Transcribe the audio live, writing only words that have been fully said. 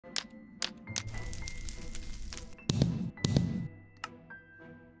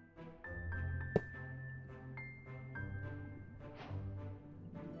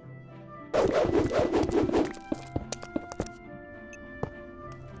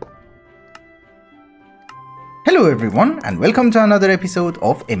Hello everyone and welcome to another episode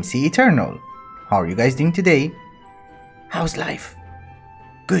of MC Eternal. How are you guys doing today? How's life?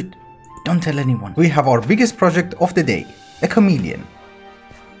 Good. Don't tell anyone. We have our biggest project of the day, a chameleon.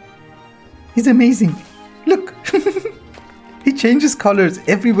 He's amazing. Look. He changes colors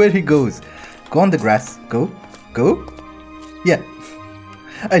everywhere he goes. Go on the grass. Go. Yeah.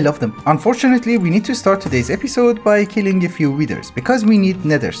 I love them. Unfortunately, we need to start today's episode by killing a few withers because we need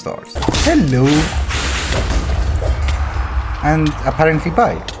nether stars. Hello. And apparently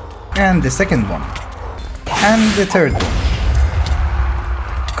bye. And the second one. And the third one.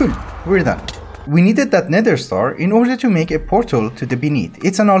 Cool, we're done. We needed that nether star in order to make a portal to the beneath.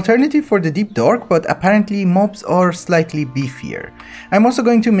 It's an alternative for the deep dark, but apparently mobs are slightly beefier. I'm also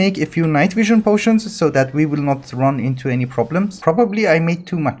going to make a few night vision potions so that we will not run into any problems. Probably I made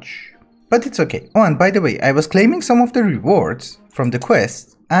too much, but it's okay. Oh, and by the way, I was claiming some of the rewards from the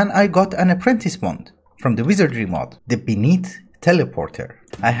quest and I got an apprentice mod from the wizardry mod, the Beneath Teleporter.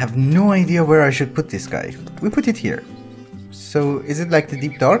 I have no idea where I should put this guy. We put it here. So is it like the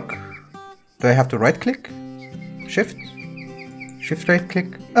deep dark? Do I have to right click? Shift right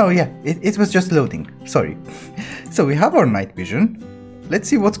click? Oh yeah, it was just loading, sorry. So we have our night vision. Let's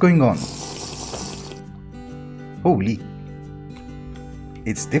see what's going on. Holy.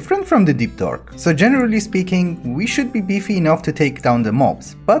 It's different from the deep dark. So generally speaking, we should be beefy enough to take down the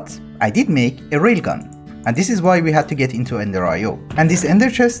mobs, but I did make a railgun. And this is why we had to get into Ender IO. And this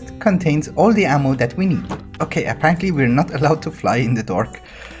ender chest contains all the ammo that we need. Okay, apparently we're not allowed to fly in the dark.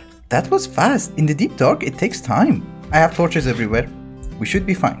 That was fast. In the deep dark, it takes time. I have torches everywhere. We should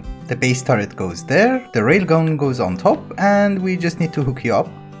be fine. The base turret goes there, the railgun goes on top, and we just need to hook you up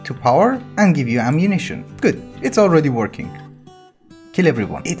to power and give you ammunition. Good, it's already working. Kill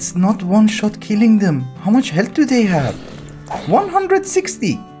everyone. It's not one shot killing them. How much health do they have?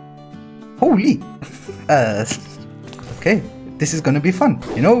 160! Holy! Okay, this is gonna be fun.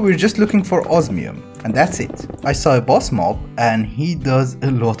 You know, we're just looking for osmium, and that's it. I saw a boss mob, and he does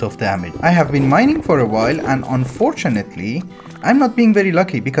a lot of damage. I have been mining for a while, and unfortunately, I'm not being very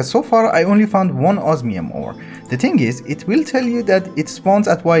lucky, because so far I only found one osmium ore. The thing is, it will tell you that it spawns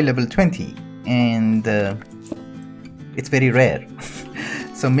at Y level 20, and it's very rare.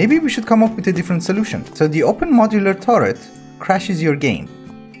 So maybe we should come up with a different solution. So the open modular turret crashes your game.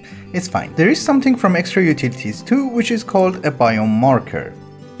 It's fine. There is something from extra utilities too, which is called a biome marker.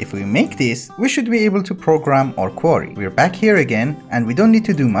 If we make this, we should be able to program our quarry. We're back here again, and we don't need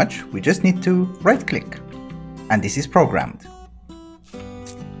to do much, we just need to right click. And this is programmed.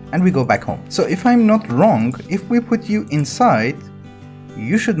 And we go back home. So if I'm not wrong, if we put you inside,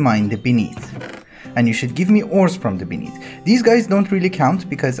 you should mine the beneath. And you should give me ores from the beneath. These guys don't really count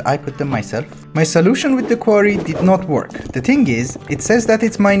because I put them myself. My solution with the quarry did not work. The thing is, it says that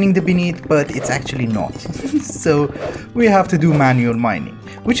it's mining the beneath, but it's actually not. So we have to do manual mining,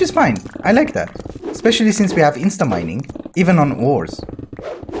 which is fine. I like that, especially since we have insta mining, even on ores.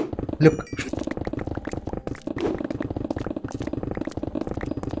 Look.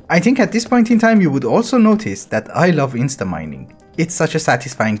 I think at this point in time you would also notice that I love insta mining. It's such a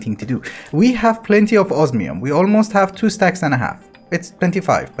satisfying thing to do. We have plenty of osmium. We almost have 2 stacks and a half. It's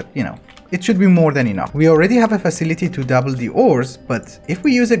 25, but you know, it should be more than enough. We already have a facility to double the ores, but if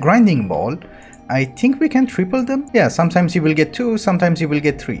we use a grinding ball, I think we can triple them. Yeah, sometimes you will get 2, sometimes you will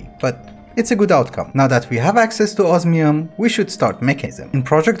get 3, but it's a good outcome. Now that we have access to osmium, we should start mechanism. In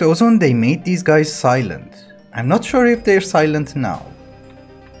Project Ozone, they made these guys silent. I'm not sure if they're silent now.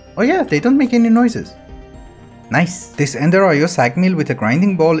 Oh yeah, they don't make any noises. Nice. This Ender IO sag mill with a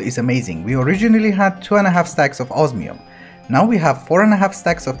grinding ball is amazing. We originally had 2.5 stacks of osmium. Now we have 4.5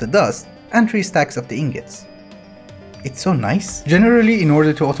 stacks of the dust and 3 stacks of the ingots. It's so nice. Generally, in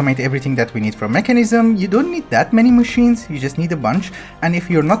order to automate everything that we need from mechanism, you don't need that many machines, you just need a bunch. And if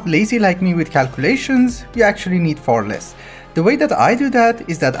you're not lazy like me with calculations, you actually need far less. The way that I do that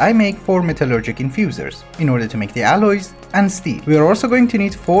is that I make 4 metallurgic infusers in order to make the alloys and steel. We are also going to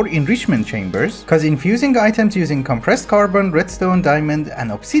need 4 enrichment chambers, because infusing items using compressed carbon, redstone, diamond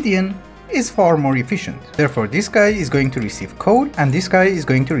and obsidian is far more efficient. Therefore, this guy is going to receive coal and this guy is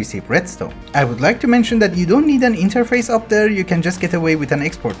going to receive redstone. I would like to mention that you don't need an interface up there, you can just get away with an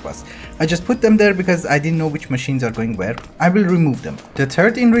export bus. I just put them there because I didn't know which machines are going where. I will remove them. The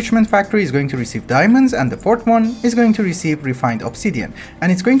third enrichment factory is going to receive diamonds and the fourth one is going to receive refined obsidian.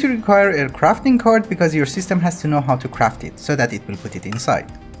 And it's going to require a crafting card because your system has to know how to craft it so that it will put it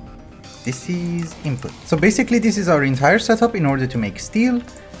inside. This is input. So basically this is our entire setup in order to make steel,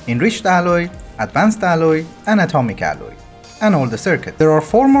 enriched alloy, advanced alloy and atomic alloy, and all the circuits. There are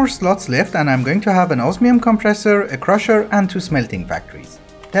 4 more slots left and I'm going to have an osmium compressor, a crusher and 2 smelting factories.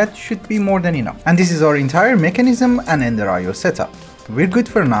 That should be more than enough. And this is our entire mechanism and Ender IO setup. We're good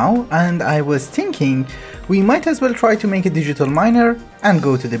for now, and I was thinking we might as well try to make a digital miner and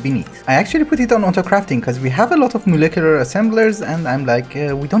go to the beneath. I actually put it on auto crafting because we have a lot of molecular assemblers, and I'm like,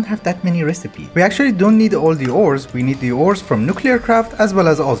 we don't have that many recipes. We actually don't need all the ores, we need the ores from nuclear craft as well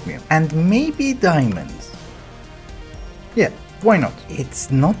as osmium. And maybe diamonds. Yeah, why not? It's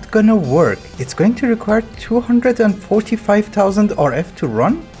not gonna work. It's going to require 245,000 RF to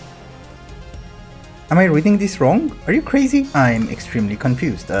run? Am I reading this wrong? Are you crazy? I'm extremely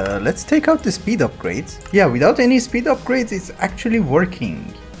confused. Let's take out the speed upgrades. Yeah, without any speed upgrades, it's actually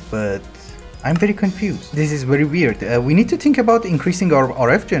working. But I'm very confused. This is very weird. We need to think about increasing our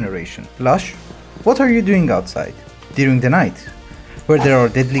RF generation. Lash, what are you doing outside? During the night, where there are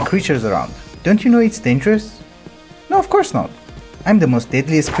deadly creatures around. Don't you know it's dangerous? No, of course not. I'm the most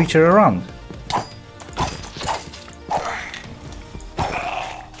deadliest creature around.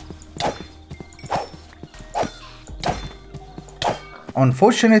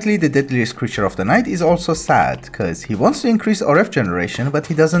 Unfortunately, the deadliest creature of the night is also sad, because he wants to increase RF generation, but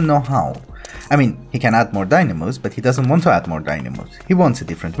he doesn't know how. I mean, he can add more dynamos, but he doesn't want to add more dynamos. He wants a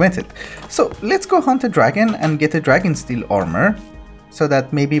different method. So let's go hunt a dragon and get a dragon steel armor, so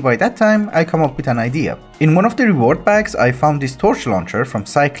that maybe by that time I come up with an idea. In one of the reward bags, I found this torch launcher from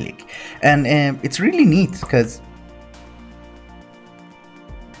Cyclic, and it's really neat, because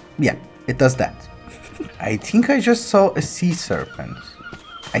yeah, it does that. I think I just saw a sea serpent.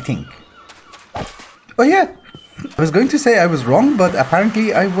 I think. Oh yeah! I was going to say I was wrong, but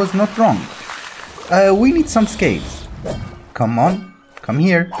apparently I was not wrong. We need some scales. Come on. Come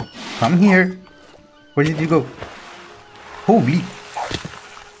here. Come here. Where did you go? Holy.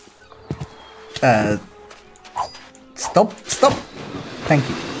 Stop. Stop. Thank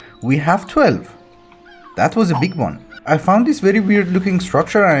you. We have 12. That was a big one. I found this very weird looking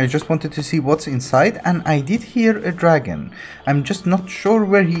structure and I just wanted to see what's inside, and I did hear a dragon. I'm just not sure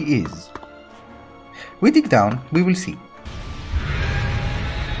where he is. We dig down, we will see.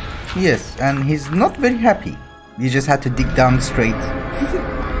 Yes, and he's not very happy. You just had to dig down straight.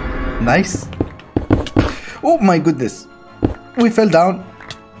 Nice. Oh my goodness. We fell down.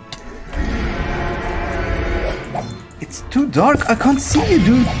 It's too dark, I can't see you,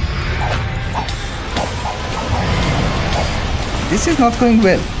 dude. This is not going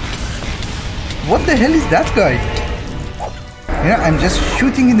well. What the hell is that guy? Yeah, I'm just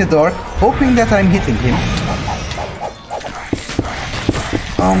shooting in the dark, hoping that I'm hitting him.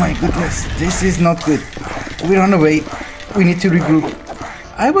 Oh my goodness, this is not good. We run away. We need to regroup.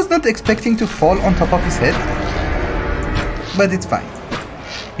 I was not expecting to fall on top of his head, but it's fine.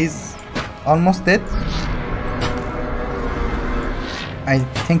 He's almost dead. I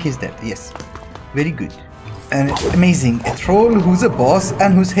think he's dead, yes. Very good. And amazing, a troll who's a boss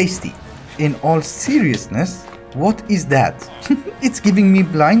and who's hasty. In all seriousness, what is that? It's giving me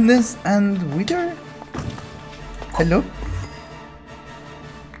blindness and wither? Hello?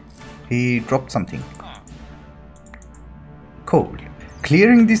 He dropped something. Coal.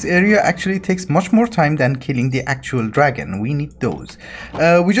 Clearing this area actually takes much more time than killing the actual dragon. We need those.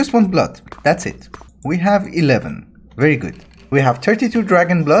 We just want blood. That's it. We have 11. Very good. We have 32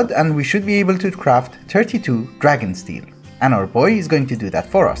 dragon blood and we should be able to craft 32 dragon steel. And our boy is going to do that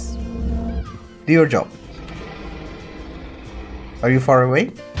for us. Do your job. Are you far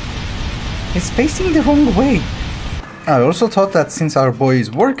away? He's facing the wrong way. I also thought that since our boy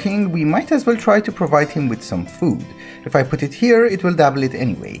is working, we might as well try to provide him with some food. If I put it here, it will dabble it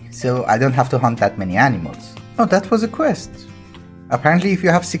anyway, so I don't have to hunt that many animals. Oh, that was a quest. Apparently if you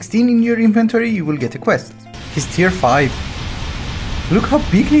have 16 in your inventory, you will get a quest. He's tier 5. Look how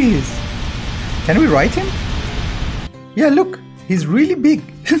big he is. Can we ride him? Yeah, look, he's really big.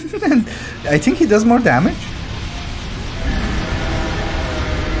 I think he does more damage.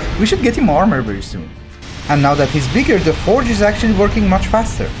 We should get him armor very soon. And now that he's bigger, the forge is actually working much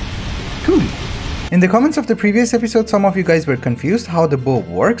faster. Cool. In the comments of the previous episode, some of you guys were confused how the bow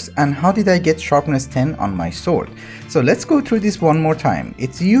works and how did I get sharpness 10 on my sword. So let's go through this one more time.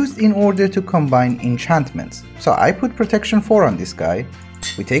 It's used in order to combine enchantments. So I put protection 4 on this guy,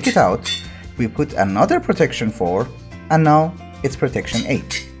 we take it out, we put another protection 4, and now it's protection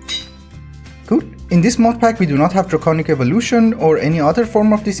 8. Cool. In this mod pack we do not have draconic evolution or any other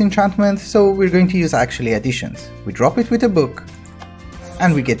form of disenchantment, so we're going to use actually additions. We drop it with a book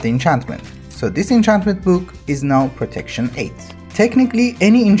and we get the enchantment. So this enchantment book is now protection 8. Technically,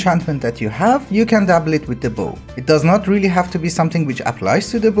 any enchantment that you have, you can dabble it with the bow. It does not really have to be something which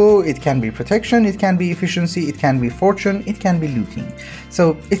applies to the bow. It can be protection, it can be efficiency, it can be fortune, it can be looting.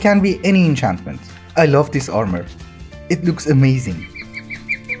 So it can be any enchantment. I love this armor. It looks amazing.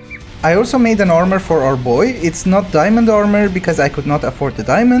 I also made an armor for our boy. It's not diamond armor because I could not afford the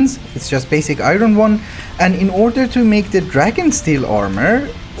diamonds. It's just basic iron one. And in order to make the dragon steel armor,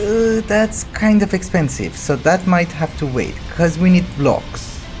 that's kind of expensive. So that might have to wait because we need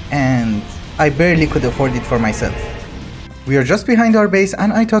blocks. And I barely could afford it for myself. We are just behind our base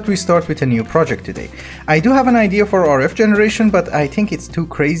and I thought we start with a new project today. I do have an idea for RF generation, but I think it's too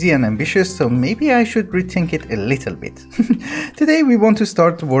crazy and ambitious, so maybe I should rethink it a little bit. Today we want to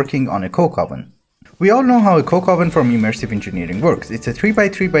start working on a coke oven. We all know how a coke oven from immersive engineering works. It's a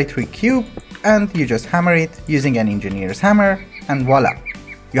 3x3x3 cube and you just hammer it using an engineer's hammer and voila!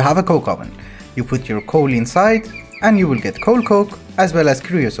 You have a coke oven. You put your coal inside and you will get coal coke as well as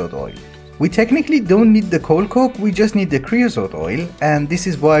creosote oil. We technically don't need the coal coke, we just need the creosote oil, and this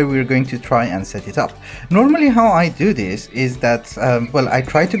is why we're going to try and set it up. Normally how I do this is that, well, I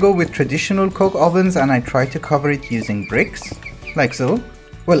try to go with traditional coke ovens and I try to cover it using bricks, like so.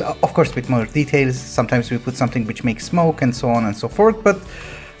 Well, of course with more details, sometimes we put something which makes smoke and so on and so forth, but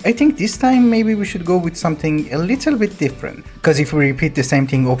I think this time maybe we should go with something a little bit different. Because if we repeat the same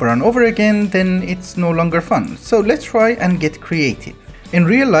thing over and over again, then it's no longer fun. So let's try and get creative. In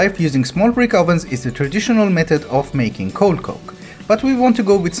real life, using small brick ovens is the traditional method of making coal coke, but we want to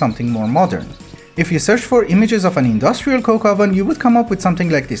go with something more modern. If you search for images of an industrial coke oven, you would come up with something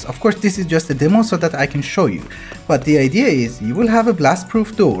like this. Of course, this is just a demo so that I can show you, but the idea is you will have a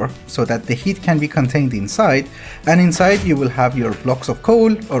blast-proof door so that the heat can be contained inside, and inside you will have your blocks of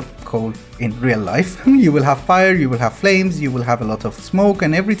coal, or coal in real life. You will have fire, you will have flames, you will have a lot of smoke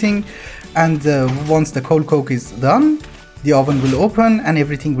and everything, and once the coal coke is done, the oven will open and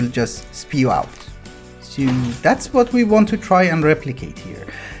everything will just spew out. So that's what we want to try and replicate here.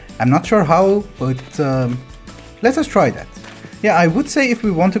 I'm not sure how, but let us try that. Yeah, I would say if we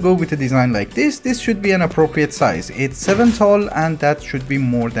want to go with a design like this should be an appropriate size. It's 7 tall and that should be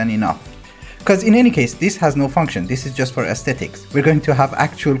more than enough. Because in any case, this has no function, this is just for aesthetics. We're going to have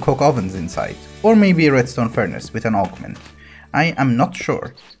actual coke ovens inside, or maybe a redstone furnace with an augment. I am not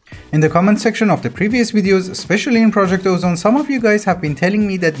sure. In the comment section of the previous videos, especially in Project Ozone, some of you guys have been telling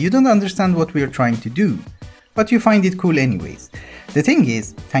me that you don't understand what we are trying to do, but you find it cool anyways. The thing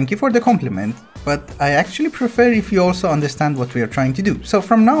is, thank you for the compliment, but I actually prefer if you also understand what we are trying to do. So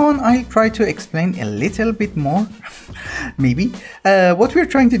from now on, I'll try to explain a little bit more, maybe. What we're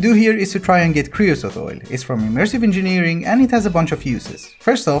trying to do here is to try and get creosote oil. It's from immersive engineering and it has a bunch of uses.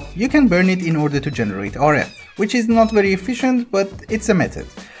 First off, you can burn it in order to generate RF, which is not very efficient, but it's a method.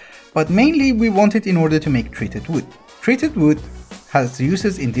 But mainly we want it in order to make treated wood. Treated wood has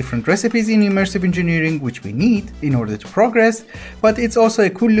uses in different recipes in immersive engineering which we need in order to progress, but it's also a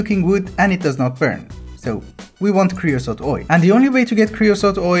cool looking wood and it does not burn. So we want creosote oil. And the only way to get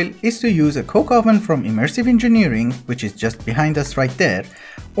creosote oil is to use a coke oven from immersive engineering, which is just behind us right there,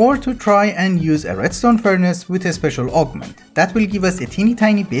 or to try and use a redstone furnace with a special augment. That will give us a teeny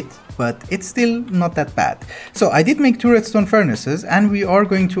tiny bit, but it's still not that bad. So I did make 2 redstone furnaces and we are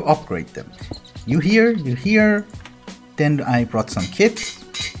going to upgrade them. You here, then I brought some kits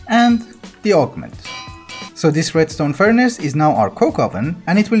and the augment. So this redstone furnace is now our coke oven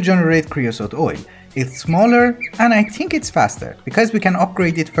and it will generate creosote oil. It's smaller and I think it's faster because we can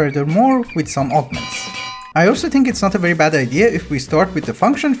upgrade it furthermore with some augments. I also think it's not a very bad idea if we start with the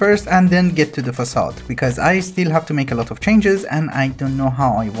function first and then get to the facade, because I still have to make a lot of changes and I don't know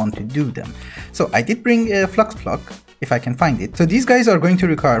how I want to do them. So I did bring a flux plug, if I can find it. So these guys are going to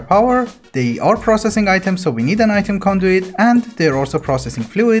require power, they are processing items, so we need an item conduit, and they're also processing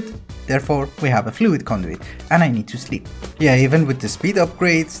fluid, therefore we have a fluid conduit, and I need to sleep. Yeah, even with the speed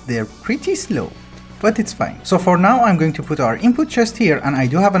upgrades, they're pretty slow. But it's fine. So for now I'm going to put our input chest here, and I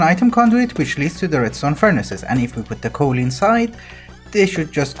do have an item conduit which leads to the redstone furnaces, and if we put the coal inside, they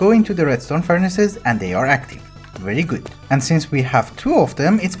should just go into the redstone furnaces and they are active. Very good. And since we have 2 of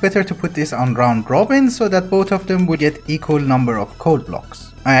them, it's better to put this on round robin so that both of them will get equal number of coal blocks.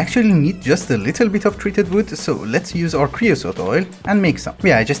 I actually need just a little bit of treated wood, so let's use our creosote oil and make some.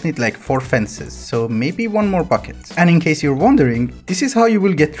 Yeah, I just need like 4 fences, so maybe 1 more bucket. And in case you're wondering, this is how you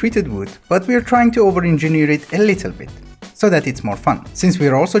will get treated wood, but we're trying to over-engineer it a little bit, so that it's more fun. Since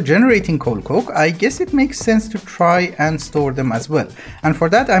we're also generating coal coke, I guess it makes sense to try and store them as well. And for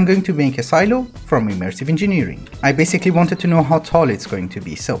that I'm going to make a silo from immersive engineering. I basically wanted to know how tall it's going to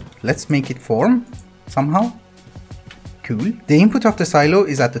be, so let's make it form somehow. Cool. The input of the silo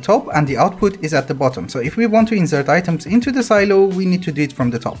is at the top and the output is at the bottom. So if we want to insert items into the silo, we need to do it from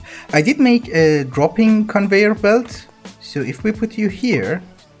the top. I did make a dropping conveyor belt. So if we put you here,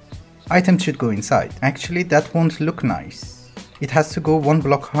 items should go inside. Actually, that won't look nice. It has to go 1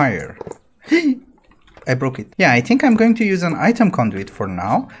 block higher. I broke it. Yeah, I think I'm going to use an item conduit for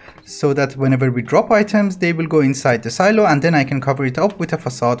now, so that whenever we drop items, they will go inside the silo and then I can cover it up with a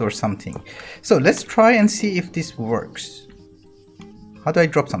facade or something. So let's try and see if this works. How do I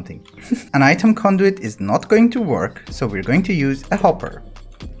drop something? An item conduit is not going to work, so we're going to use a hopper.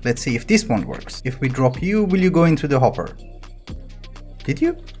 Let's see if this one works. If we drop you, will you go into the hopper? Did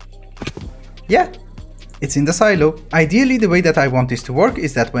you? Yeah, it's in the silo. Ideally, the way that I want this to work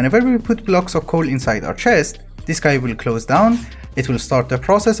is that whenever we put blocks of coal inside our chest, this guy will close down, it will start the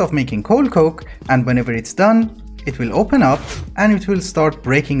process of making coal coke, and whenever it's done, it will open up and it will start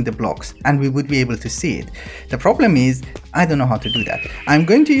breaking the blocks and we would be able to see it. The problem is, I don't know how to do that. I'm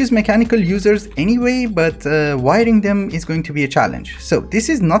going to use mechanical users anyway, but wiring them is going to be a challenge. So this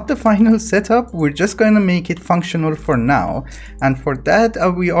is not the final setup, we're just going to make it functional for now. And for that,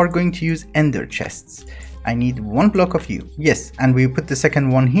 we are going to use ender chests. I need 1 block of you. Yes, and we put the second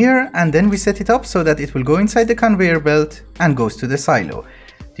one here and then we set it up so that it will go inside the conveyor belt and goes to the silo.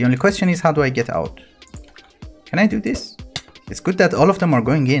 The only question is, how do I get out? Can I do this? It's good that all of them are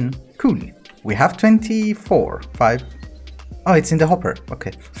going in. Cool. We have 24. 5. Oh, it's in the hopper.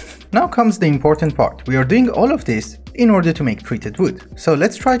 Okay. Now comes the important part. We are doing all of this in order to make treated wood. So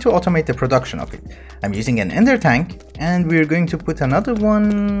let's try to automate the production of it. I'm using an ender tank and we're going to put another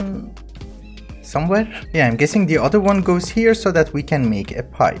one somewhere. Yeah, I'm guessing the other one goes here so that we can make a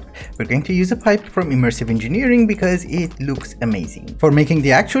pipe. We're going to use a pipe from immersive engineering because it looks amazing. For making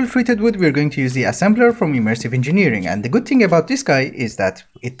the actual treated wood, we're going to use the assembler from immersive engineering. And the good thing about this guy is that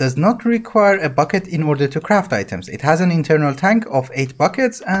it does not require a bucket in order to craft items. It has an internal tank of 8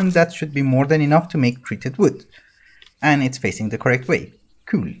 buckets and that should be more than enough to make treated wood. And it's facing the correct way.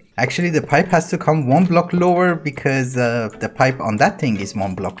 Cool. Actually, the pipe has to come 1 block lower because the pipe on that thing is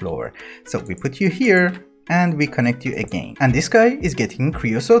 1 block lower. So we put you here and we connect you again. And this guy is getting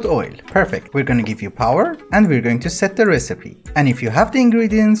creosote oil. Perfect. We're going to give you power and we're going to set the recipe. And if you have the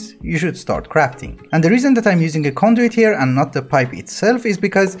ingredients, you should start crafting. And the reason that I'm using a conduit here and not the pipe itself is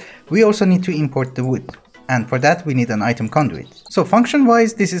because we also need to import the wood. And for that we need an item conduit. So function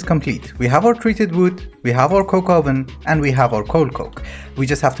wise, this is complete. We have our treated wood, we have our coke oven, and we have our coal coke. We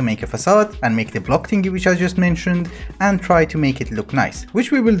just have to make a facade and make the block thingy which I just mentioned and try to make it look nice,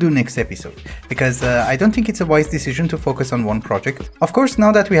 which we will do next episode, because I don't think it's a wise decision to focus on one project. Of course,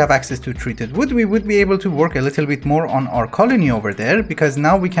 now that we have access to treated wood, we would be able to work a little bit more on our colony over there, because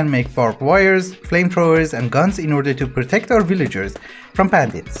now we can make barbed wires, flamethrowers, and guns in order to protect our villagers from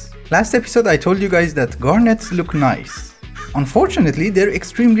bandits. Last episode I told you guys that garnets look nice. Unfortunately, they're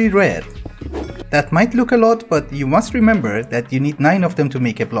extremely rare. That might look a lot, but you must remember that you need 9 of them to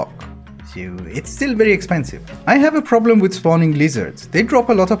make a block. So it's still very expensive. I have a problem with spawning lizards. They drop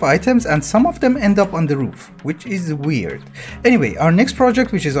a lot of items and some of them end up on the roof, which is weird. Anyway, our next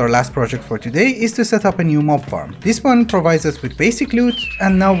project, which is our last project for today, is to set up a new mob farm. This one provides us with basic loot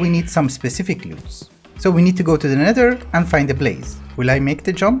and now we need some specific loots. So we need to go to the nether and find a blaze. Will I make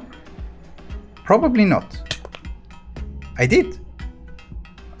the jump? Probably not. I did.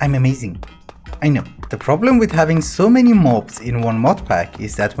 I'm amazing. I know. The problem with having so many mobs in one mod pack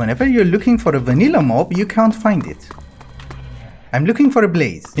is that whenever you're looking for a vanilla mob, you can't find it. I'm looking for a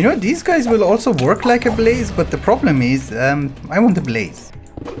blaze. You know, these guys will also work like a blaze, but the problem is, I want a blaze.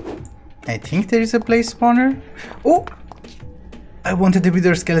 I think there is a blaze spawner. Oh! I wanted the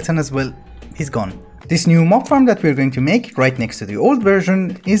wither skeleton as well. He's gone. This new mob farm that we're going to make right next to the old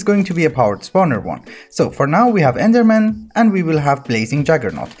version is going to be a powered spawner one. So for now we have Enderman and we will have Blazing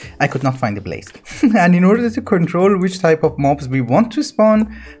Juggernaut. I could not find a blaze. And in order to control which type of mobs we want to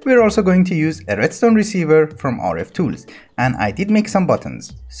spawn, we're also going to use a redstone receiver from RF Tools. And I did make some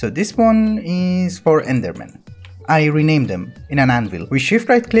buttons. So this one is for Enderman. I renamed them in an anvil. We shift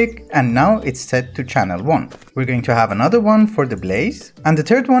right click and now it's set to channel 1. We're going to have another one for the blaze and the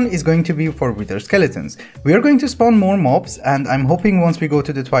third one is going to be for wither skeletons. We are going to spawn more mobs and I'm hoping once we go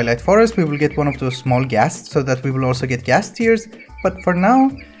to the Twilight Forest we will get one of those small ghasts so that we will also get ghast tears, but for now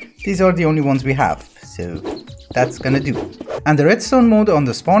these are the only ones we have, so that's gonna do. And the redstone mode on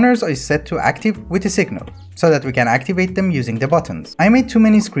the spawners is set to active with a signal, so that we can activate them using the buttons. I made too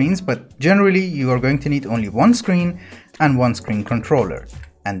many screens, but generally you are going to need only one screen and one screen controller.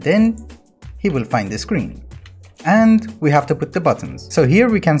 And then he will find the screen. And we have to put the buttons. So here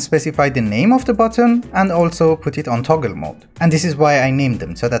we can specify the name of the button and also put it on toggle mode. And this is why I named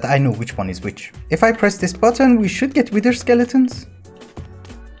them, so that I know which one is which. If I press this button, we should get wither skeletons.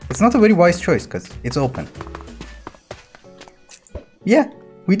 It's not a very wise choice because it's open. Yeah,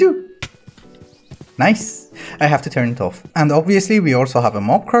 we do. Nice. I have to turn it off. And obviously we also have a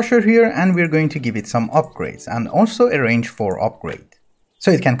mob crusher here and we're going to give it some upgrades and also a range 4 upgrade. so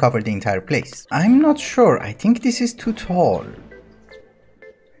it can cover the entire place. I'm not sure, I think this is too tall.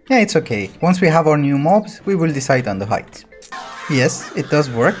 Yeah, it's okay. Once we have our new mobs, we will decide on the height. Yes, it does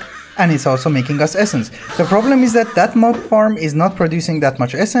work, and it's also making us essence. The problem is that mob farm is not producing that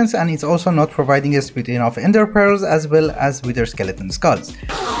much essence, and it's also not providing us with enough ender pearls as well as wither skeleton skulls.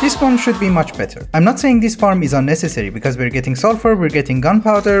 This one should be much better. I'm not saying this farm is unnecessary, because we're getting sulfur, we're getting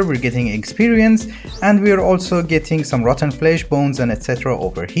gunpowder, we're getting experience, and we're also getting some rotten flesh, bones, and etc.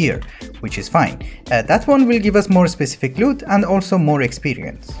 over here, which is fine. That one will give us more specific loot and also more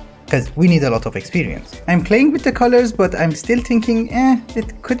experience, because we need a lot of experience. I'm playing with the colors, but I'm still thinking,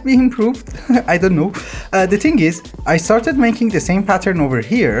 it could be improved. I don't know. The thing is, I started making the same pattern over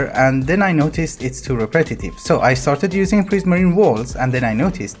here, and then I noticed it's too repetitive. So I started using prismarine walls, and then I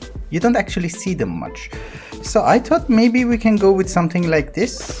noticed you don't actually see them much. So I thought maybe we can go with something like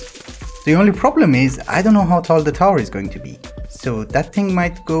this. The only problem is, I don't know how tall the tower is going to be. So that thing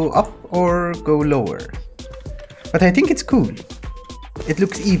might go up or go lower. But I think it's cool. It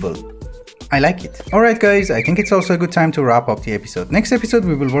looks evil. I like it. Alright guys, I think it's also a good time to wrap up the episode. Next episode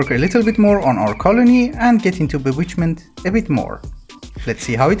we will work a little bit more on our colony and get into bewitchment a bit more. Let's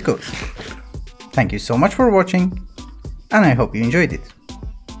see how it goes. Thank you so much for watching, and I hope you enjoyed it.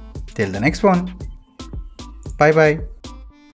 Till the next one. Bye bye.